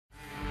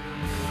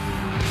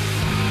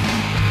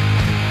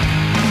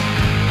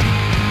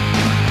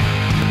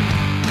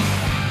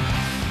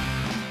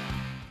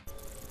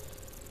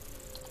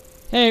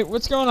Hey,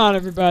 what's going on,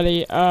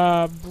 everybody?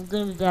 We're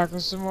gonna be back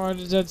with some more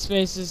Dead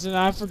Spaces, and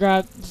I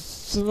forgot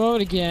to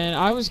load again.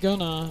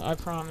 I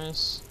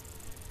promise.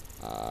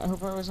 I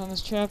hope I was on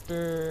this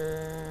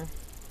chapter.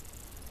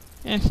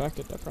 Fuck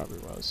it, that probably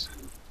was.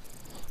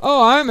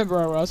 Oh, I remember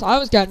where I was. I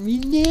was getting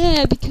really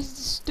mad because of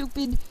the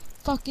stupid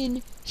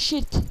fucking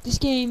shit this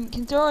game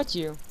can throw at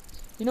you.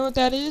 You know what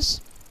that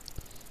is?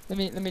 Let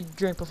me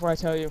drink before I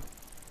tell you.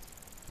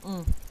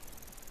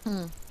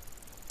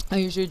 I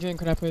usually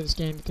drink when I play this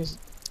game because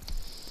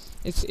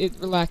it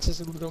relaxes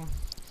a little.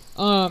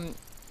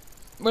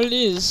 What it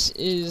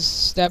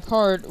is that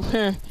part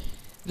where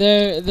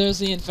there's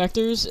the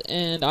infectors,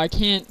 and I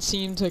can't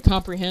seem to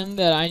comprehend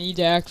that I need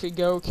to actually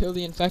go kill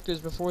the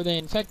infectors before they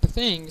infect the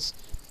things.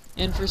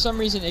 And for some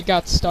reason it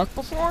got stuck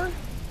before,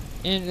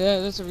 and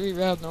that's a really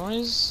loud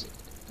noise.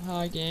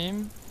 Hi,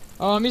 game.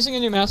 Oh, I'm using a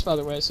new mouse, by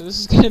the way, so this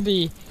is gonna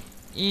be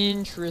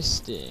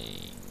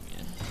interesting.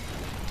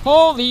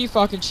 Holy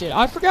fucking shit!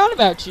 I forgot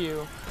about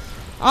you.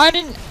 I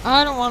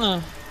don't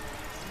wanna.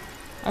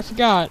 I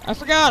forgot.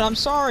 I'm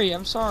sorry. I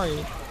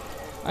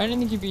didn't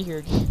think you'd be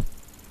here.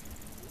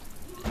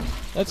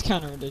 That's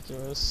kind of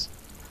ridiculous.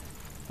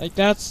 Like,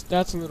 that's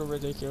a little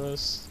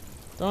ridiculous.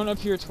 Don't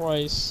appear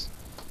twice.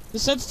 The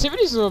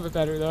sensitivity's a little bit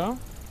better, though.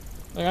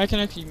 Like, I can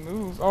actually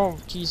move. Oh,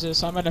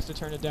 Jesus. I might have to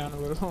turn it down a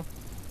little.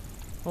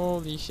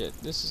 Holy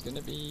shit. This is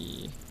gonna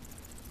be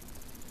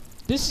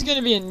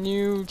a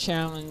new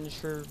challenge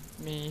for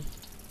me.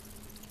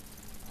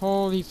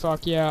 Holy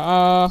fuck,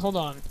 yeah. Hold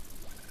on.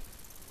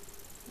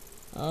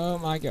 Oh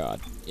my god.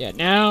 Yeah,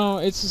 now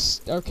it's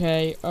just,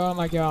 okay. Oh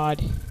my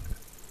god.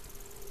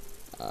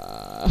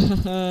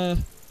 There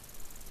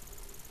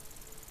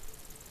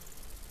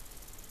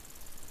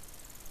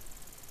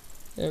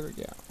we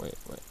go. Wait.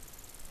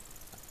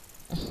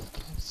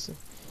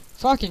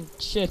 Fucking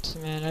shit,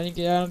 man. I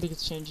don't think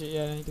it's changed it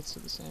yet. I think it's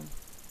still the same.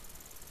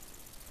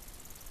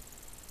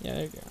 Yeah,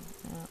 there you go.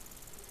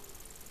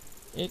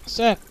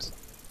 Accept.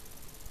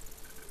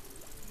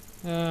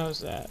 How's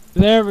that?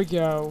 There we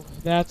go.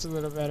 That's a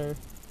little better.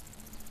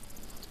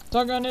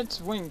 Tug on its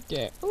wing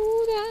deck.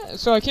 Ooh, that.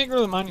 So I can't go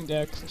to the mining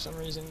deck for some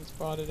reason. It's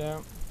botted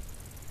out.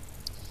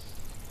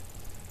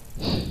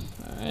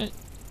 Alright.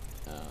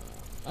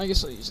 I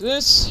guess I'll use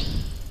this.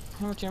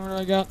 How much ammo do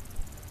I got?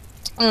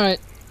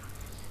 Alright.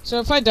 So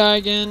if I die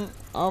again,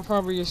 I'll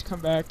probably just come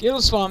back.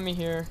 It'll spawn me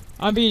here.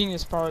 I'm beating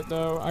this part,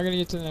 though. I gotta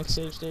get to the next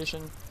save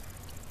station.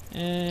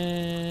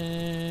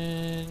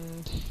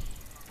 And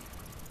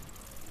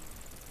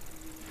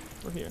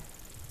we're here.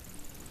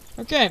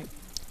 Okay.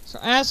 So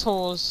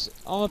assholes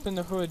all up in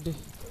the hood.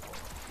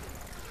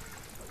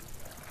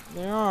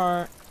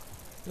 They're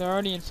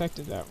already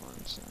infected that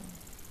one, so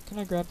can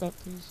I grab that,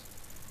 please?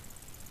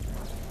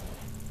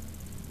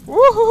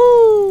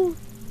 Woohoo!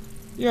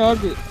 You're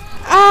ugly.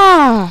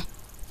 Ah!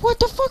 What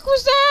the fuck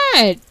was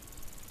that?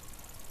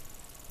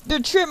 They're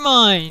trip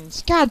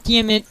mines. God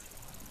damn it.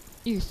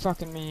 You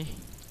fucking me.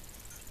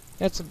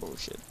 That's some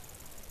bullshit.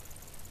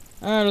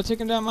 Alright, I'll take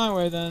him down my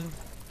way then.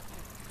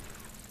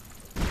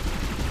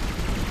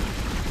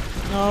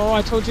 No,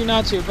 I told you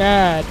not to.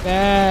 Bad.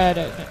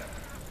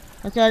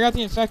 Okay, I got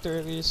the infector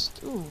at least.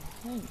 Ooh,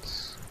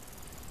 thanks.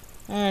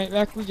 Alright,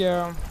 back we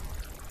go.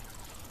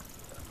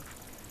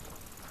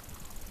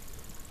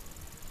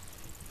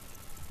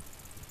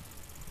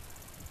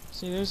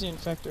 See, there's the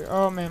infector.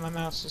 Oh man, my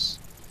mouse just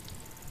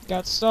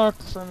got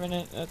stuck for a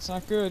minute. That's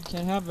not good.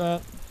 Can't have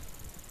that.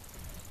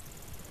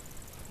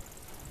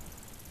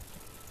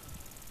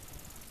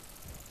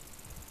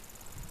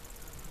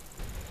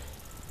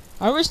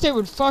 I wish they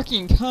would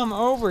fucking come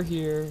over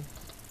here.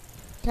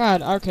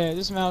 God, okay,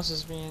 this mouse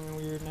is being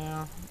weird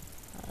now.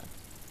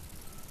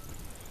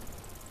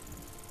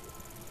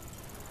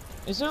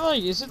 Is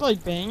it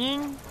like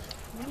banging?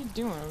 What are you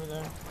doing over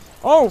there?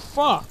 Oh,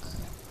 fuck!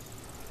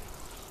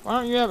 Why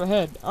don't you have a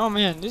head? Oh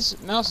man, this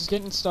mouse is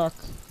getting stuck.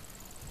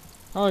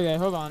 Oh yeah,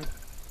 hold on.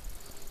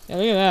 Yeah,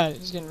 look at that,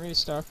 it's getting really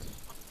stuck.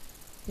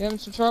 You having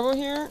some trouble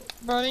here,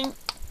 buddy?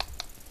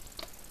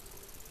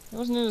 I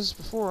wasn't doing this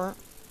before.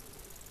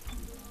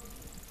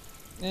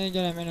 Then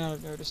again, I may not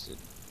have noticed it.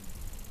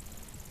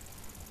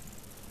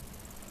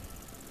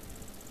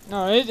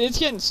 No, it's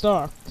getting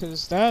stuck,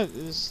 cause that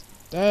is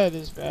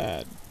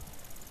bad.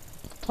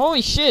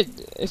 Holy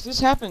shit! If this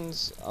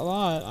happens a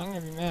lot, I'm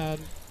gonna be mad.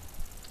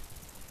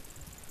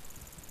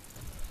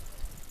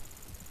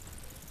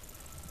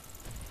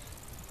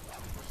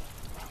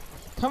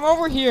 Come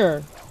over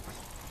here!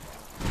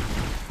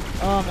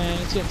 Oh man,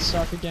 it's getting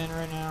stuck again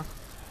right now.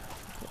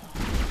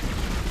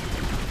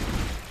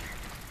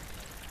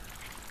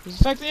 He's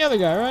affecting the other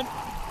guy, right?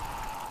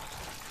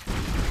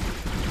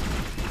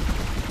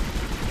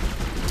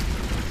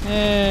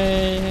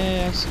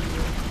 Hey, I see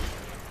you.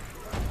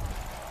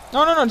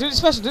 No, do the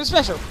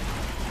special,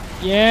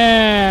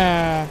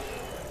 Yeah!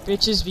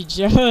 Bitches be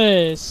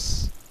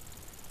jealous.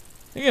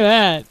 Look at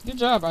that. Good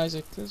job,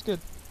 Isaac. That was good.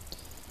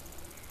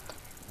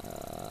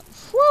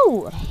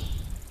 Whew!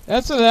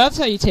 That's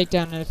how you take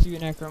down a few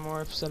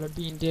necromorphs that are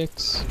being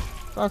dicks.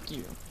 Fuck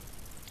you.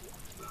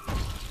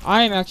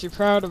 I am actually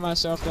proud of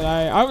myself that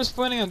I was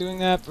planning on doing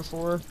that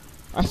before.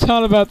 I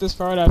thought about this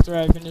part after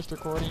I finished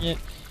recording it.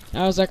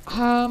 And I was like,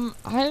 I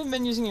haven't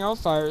been using the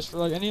alt-fires for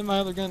like any of my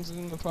other guns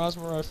than the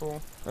plasma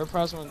rifle, or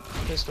plasma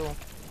pistol.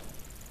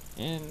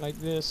 And like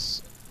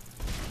this.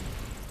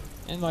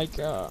 And like,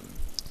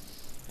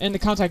 and the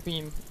contact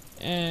beam.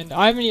 And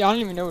I don't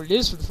even know what it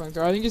is for the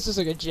flamethrower. I think it's just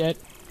like a jet.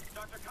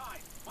 Dr. Kai,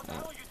 what the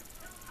hell are you doing?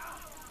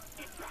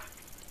 Get back.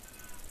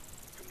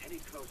 Come any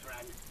closer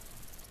and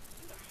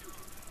they're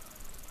shooting.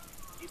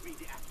 Give me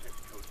the access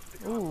codes to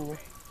the cargo bay.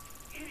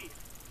 Idiot!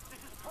 This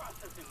is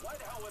processing. Why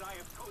the hell would I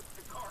have codes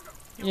to cargo?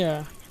 Yeah.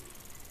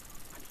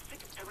 I'm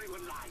sick of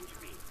everyone lying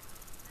to me.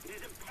 It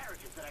is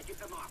imperative that I get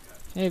the marker.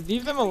 Hey,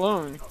 leave them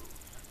alone.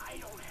 I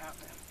don't have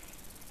them.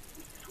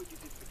 This is what you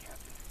did for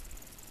Captain.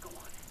 Go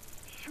on.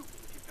 Shoot me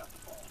if you've got the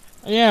balls.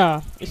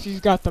 Yeah, if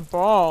you've got the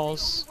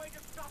balls. The only way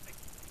to stop it.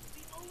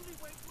 The only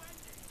way to end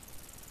it.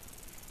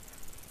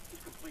 He's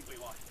completely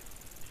lost it.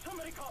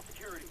 Somebody call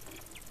security.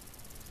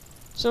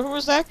 So who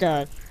was that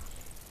guy?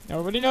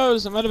 Nobody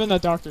knows. It might have been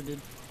that doctor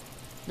dude.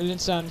 But it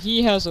didn't sound.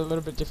 He has a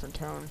little bit different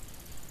tone.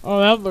 Oh,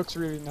 that looks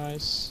really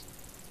nice.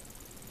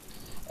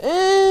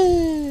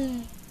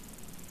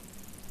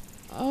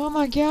 Oh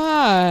my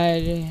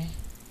god.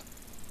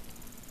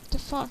 What the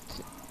fuck?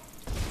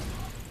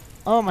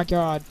 Oh my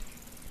god.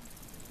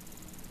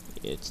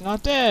 It's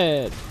not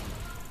dead.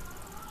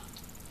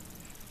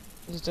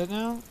 Is it dead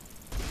now?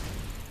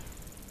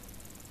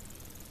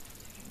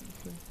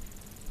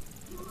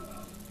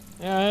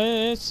 Yeah,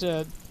 it's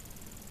dead.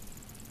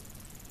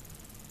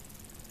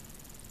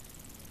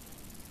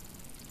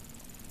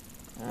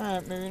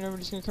 Alright, maybe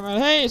nobody's gonna come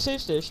out. Hey, safe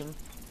station.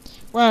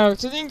 Wow,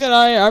 to think that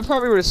I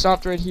probably would have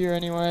stopped right here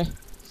anyway.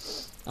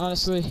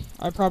 Honestly,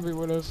 I probably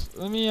would have.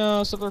 Let me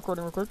stop the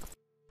recording real quick.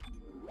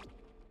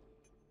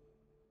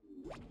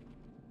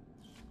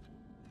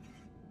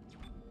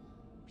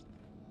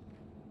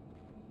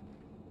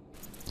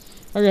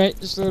 Okay,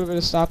 just a little bit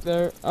of stop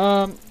there.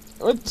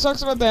 What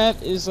sucks about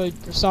that is, like,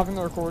 for stopping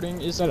the recording,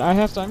 is that I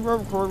have to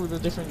record with a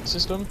different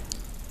system.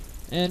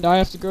 And I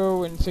have to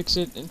go and fix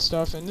it and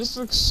stuff, and this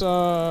looks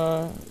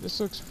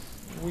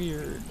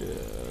weird.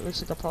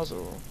 Looks like a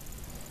puzzle.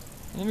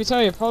 And let me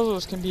tell you,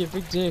 puzzles can be a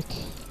big dick.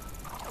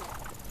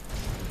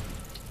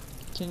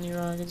 Can you,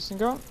 get this thing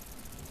going?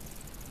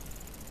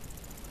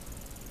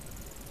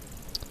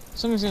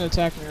 Something's gonna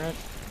attack me, right?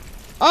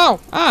 Oh!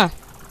 Ah!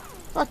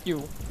 Fuck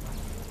you.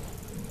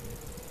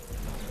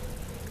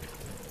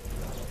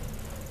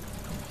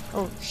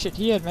 Oh, shit,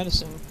 he had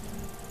medicine.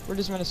 Where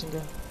does medicine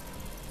go?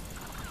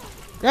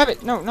 Grab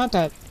it! No, not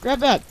that. Grab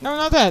that! No,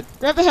 not that!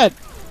 Grab the head!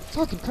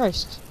 Fucking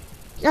Christ.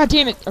 God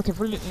damn it! Okay,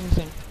 put it in the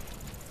thing.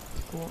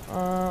 Cool.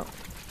 Ow,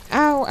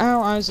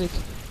 ow, Isaac.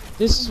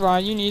 This is why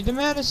you need the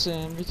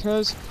medicine,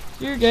 because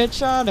you get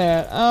shot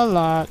at a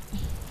lot.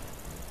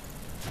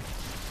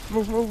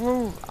 Move, move,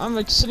 move. I'm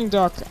a sitting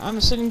duck. I'm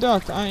a sitting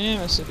duck. I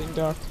am a sitting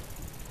duck.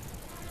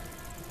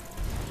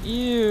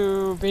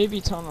 Ew,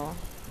 baby tunnel.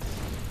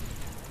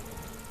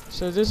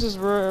 So this is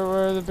where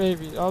all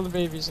the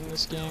babies in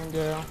this game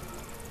go.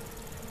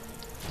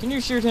 Can you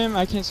shoot him?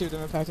 I can't see with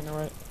them attacking the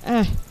right.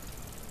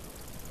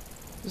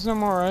 There's no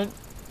more, right?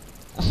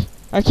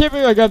 I can't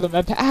believe I got them.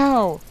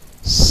 Ow!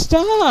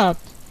 Stop!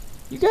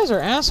 You guys are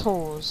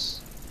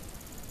assholes.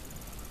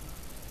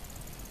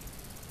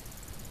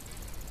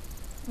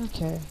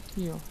 Okay,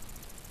 heal.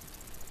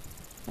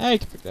 I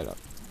can pick that up.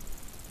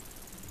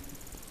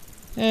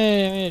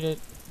 Hey, I made it.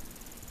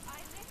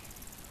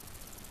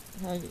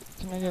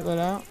 Can I get let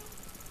out?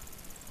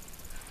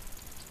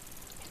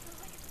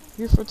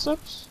 Hear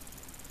footsteps?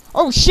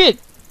 Oh shit!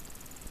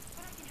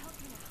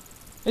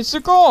 It's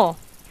Nicole!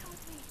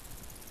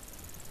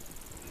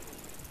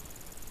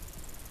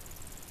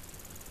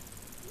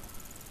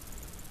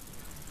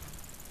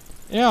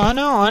 Yeah, I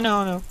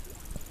know.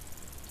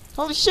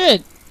 Holy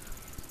shit!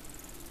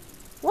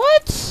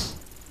 What?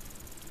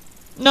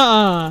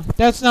 Nuh-uh,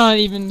 that's not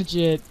even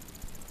legit.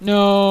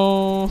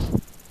 No.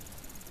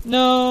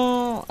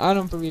 No, I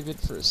don't believe it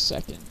for a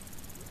second.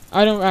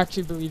 I don't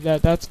actually believe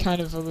that. That's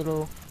kind of a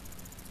little...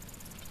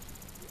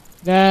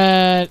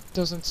 That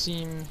doesn't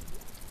seem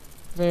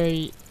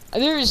very...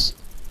 There's...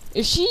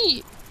 If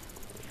she...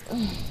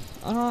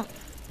 I don't...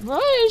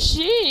 Why is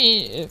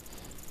she...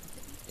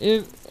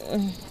 There's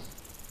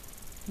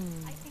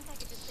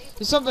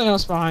something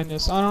else behind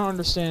this. I don't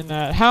understand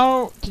that.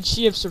 How could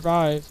she have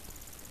survived?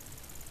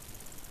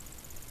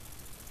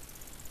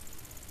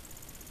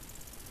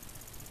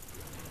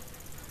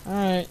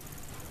 Alright.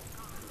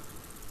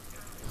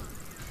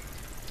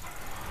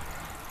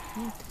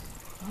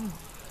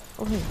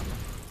 Okay.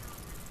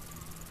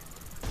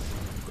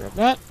 Grab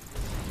that.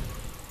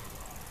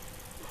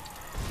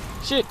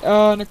 Shit,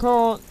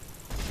 Nicole.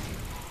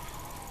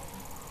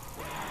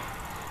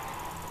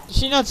 Did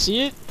she not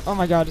see it? Oh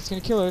my god, it's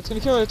gonna kill her, it's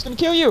gonna kill her, it's gonna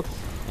kill you!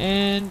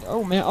 And,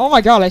 oh man, oh my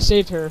god, I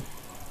saved her.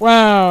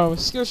 Wow,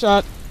 skill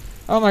shot.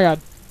 Oh my god.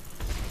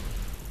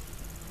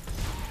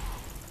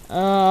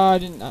 I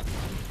did not.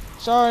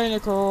 Sorry,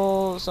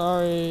 Nicole,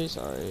 sorry.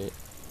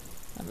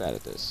 I'm bad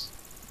at this.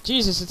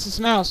 Jesus, it's this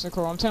mouse,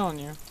 Nicole, I'm telling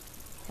you.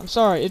 I'm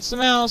sorry, it's the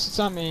mouse, it's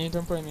not me,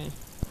 don't blame me.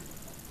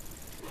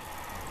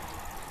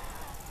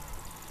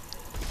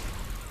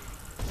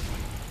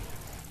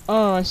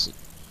 Oh, I see.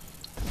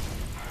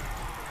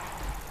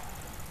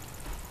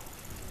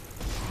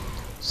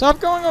 Stop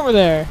going over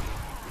there!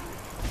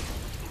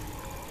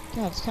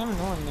 God, it's kind of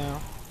annoying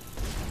now.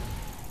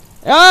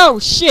 Oh,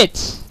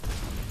 shit!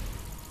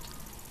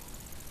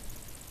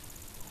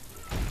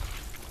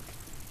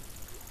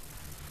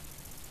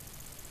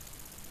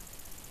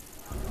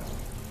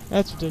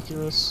 That's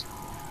ridiculous.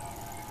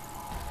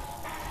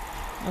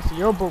 That's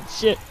your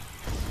bullshit.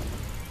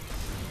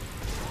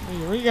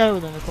 What you got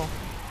over there, Nicole?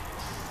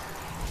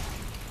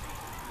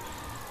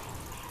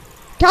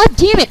 God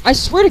damn it! I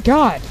swear to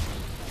God!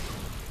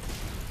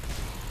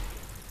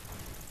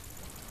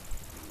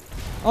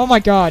 Oh my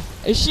God.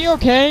 Is she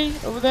okay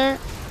over there?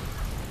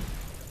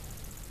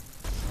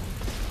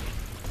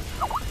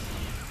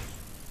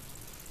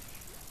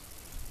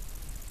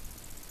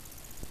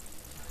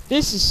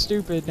 This is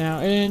stupid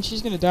now, and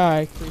she's gonna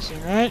die pretty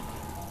soon, right?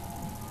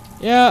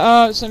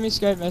 Yeah, send me a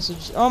Skype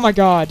message. Oh my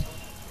God.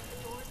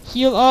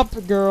 Heal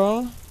up,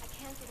 girl.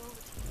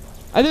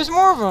 There's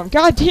more of them.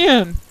 God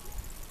damn.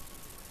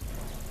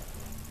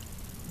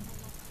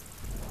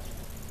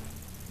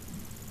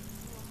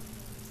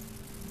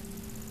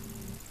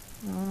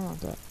 No, I don't want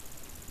that.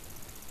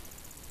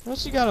 What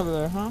else you got over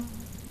there, huh?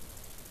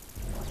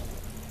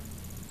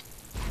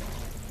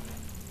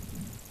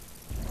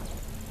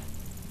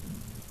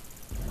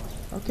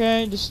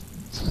 Okay, just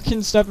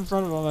fucking step in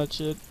front of all that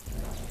shit.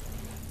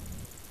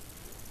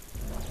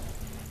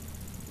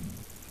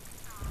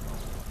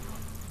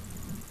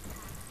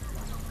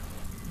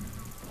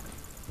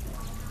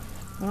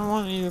 I don't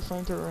want any of the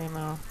flamethrower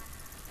ammo.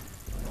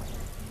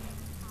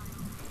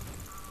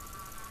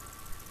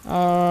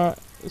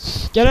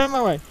 Get out of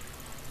my way.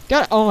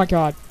 Get. Oh my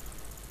God.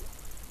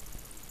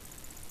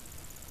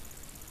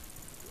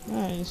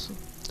 Nice.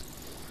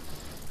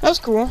 That was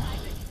cool.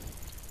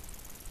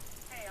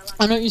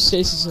 I don't use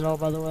stasis at all,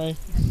 by the way.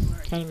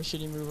 Kind of a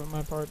shitty move on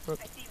my part, but.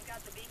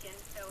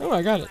 Oh,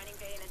 I got it.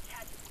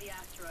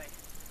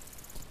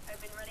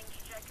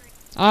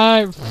 I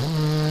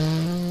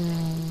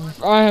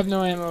have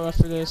no ammo left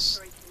for this.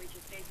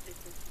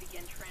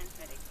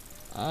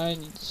 I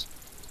need to.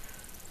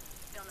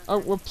 Oh,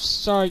 whoops,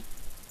 sorry.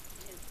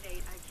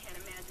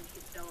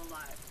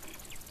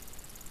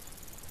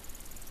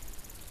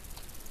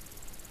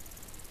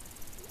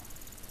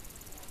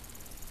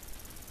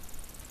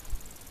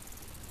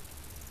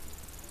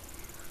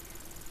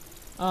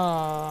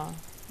 Aw,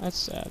 that's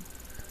sad.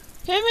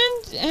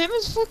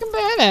 Hammond's fucking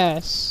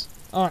badass.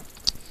 Oh,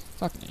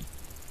 fuck me.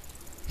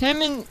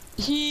 Hammond,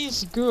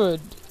 he's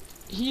good.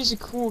 He's a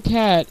cool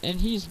cat,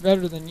 and he's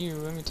better than you,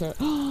 let me tell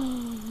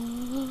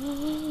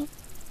you.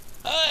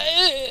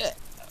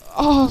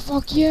 Oh,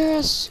 fuck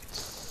yes!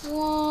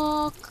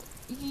 Fuck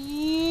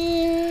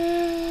yeah!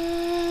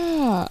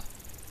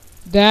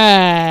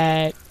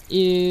 That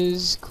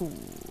is cool.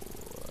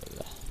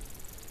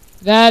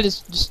 That is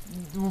just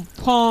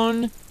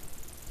pawn.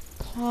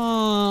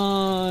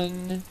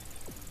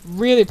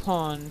 Really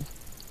pawn.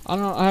 I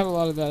don't know, I have a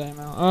lot of that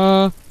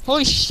ammo.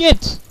 Holy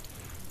shit!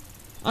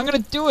 I'm gonna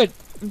do it!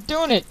 I'm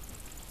doing it!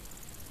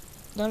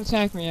 Don't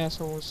attack me,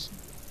 assholes.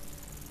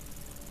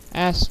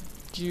 Ass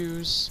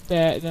juice.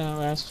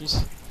 No, ass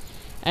juice.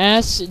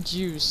 Ass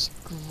juice.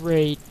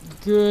 Great.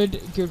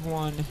 Good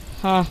one.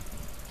 Ha.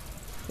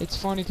 It's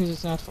funny because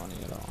it's not funny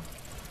at all.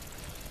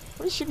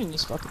 What are you shooting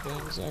these fucking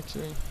things,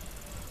 actually?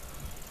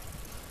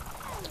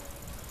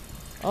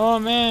 Oh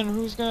man,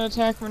 who's gonna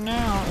attack me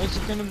now? Is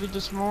it gonna be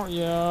just more?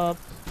 Yup.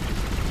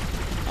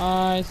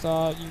 I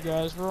thought you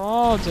guys were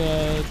all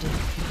dead.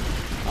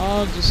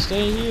 I'll just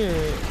stay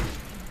here.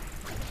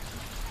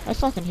 I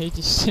fucking hate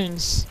these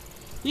things.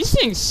 These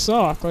things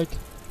suck, like...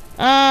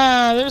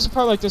 there's a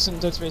part like this in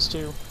Dead Space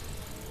 2.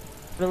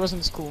 But it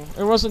wasn't as cool.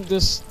 It wasn't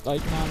this,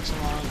 like,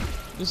 nonchalant.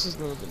 This is a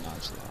little bit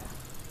nonchalant.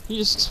 He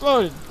just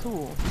exploded.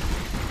 Cool.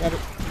 Grab it.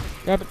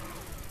 Grab it.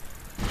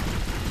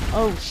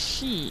 Oh,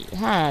 shit.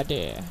 Hi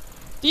there.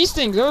 These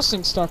things, those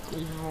things stuck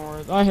even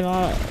more.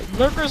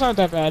 Lurkers aren't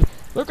that bad.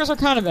 Lurkers are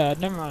kind of bad.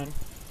 Never mind.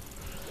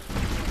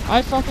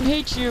 I fucking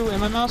hate you,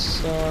 and my mouse is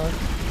stuck.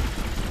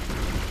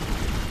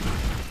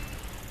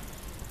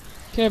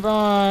 Okay,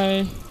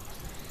 bye.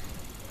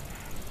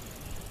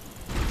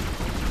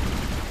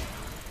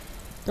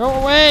 Go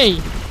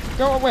away!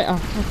 Go away! Oh,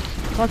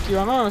 fuck you.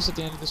 I'm almost at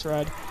the end of this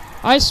ride.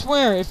 I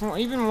swear, if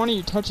even one of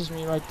you touches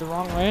me, like, the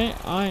wrong way,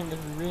 I'm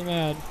gonna be really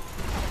mad.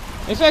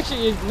 If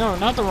actually, no,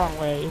 not the wrong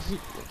way. If you...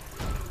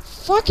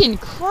 Fucking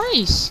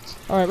Christ!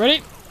 Alright,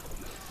 ready?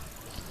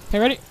 Okay,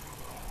 ready?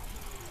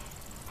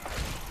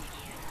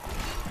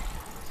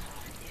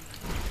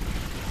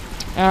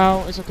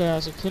 Ow, it's okay,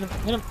 Isaac. Hit him,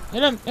 hit him,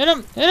 hit him, hit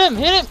him, hit him,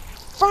 hit him!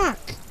 Fuck!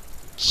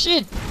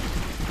 Shit!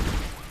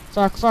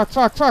 Fuck, fuck,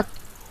 fuck, fuck!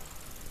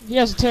 He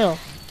has a tail.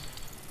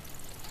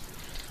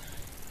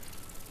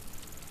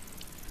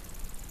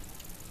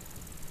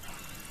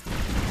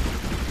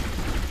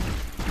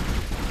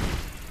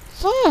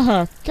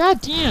 Fuck!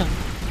 God damn!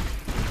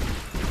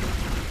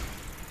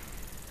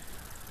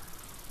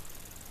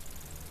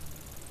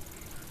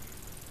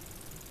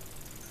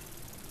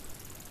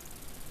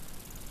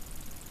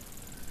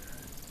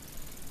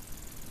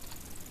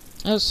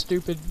 That was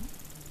stupid.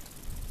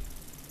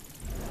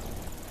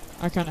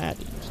 I kinda had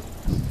to use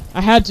it.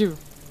 I had to!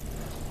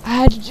 I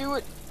had to do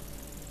it!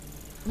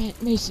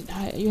 Mason,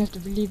 you have to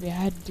believe me, I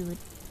had to do it.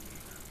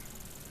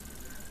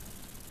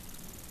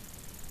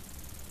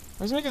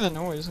 Why's it making that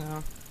noise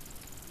now?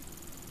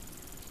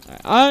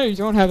 I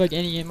don't have like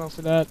any ammo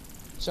for that,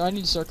 so I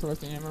need to start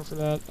collecting ammo for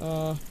that.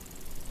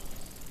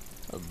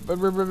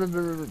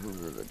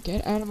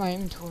 Get out of my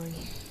inventory.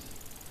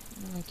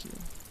 I don't like you.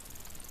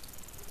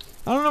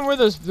 I don't know where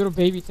those little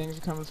baby things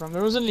are coming from.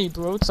 There wasn't any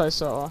bloats I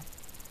saw.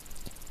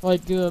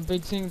 Like the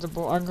big things, I'm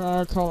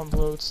gonna call them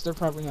bloats. They're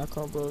probably not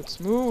called bloats.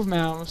 Move,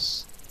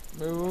 mouse.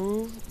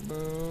 Move,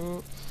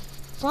 move.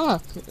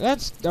 Fuck.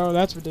 That's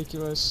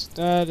ridiculous.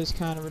 That is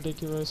kind of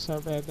ridiculous how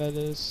bad that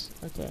is.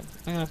 Okay,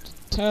 I'm gonna have to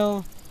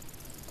tell.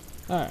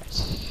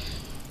 Alright.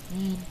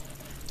 Man.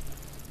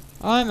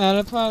 I'm out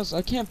of pause.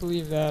 I can't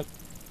believe that.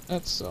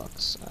 That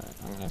sucks. Alright,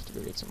 I'm gonna have to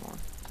go get some more.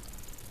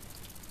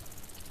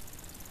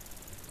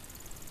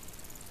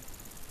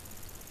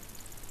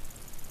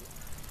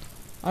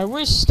 I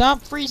wish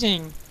stop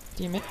freezing.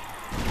 Damn it.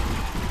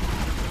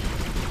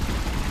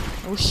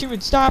 I wish she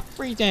would stop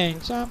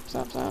freezing. Stop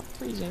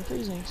freezing,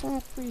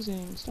 stop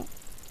freezing, stop.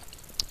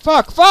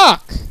 Fuck!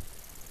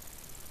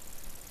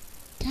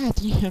 God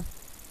damn.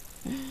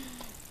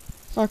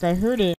 Fuck, I heard it.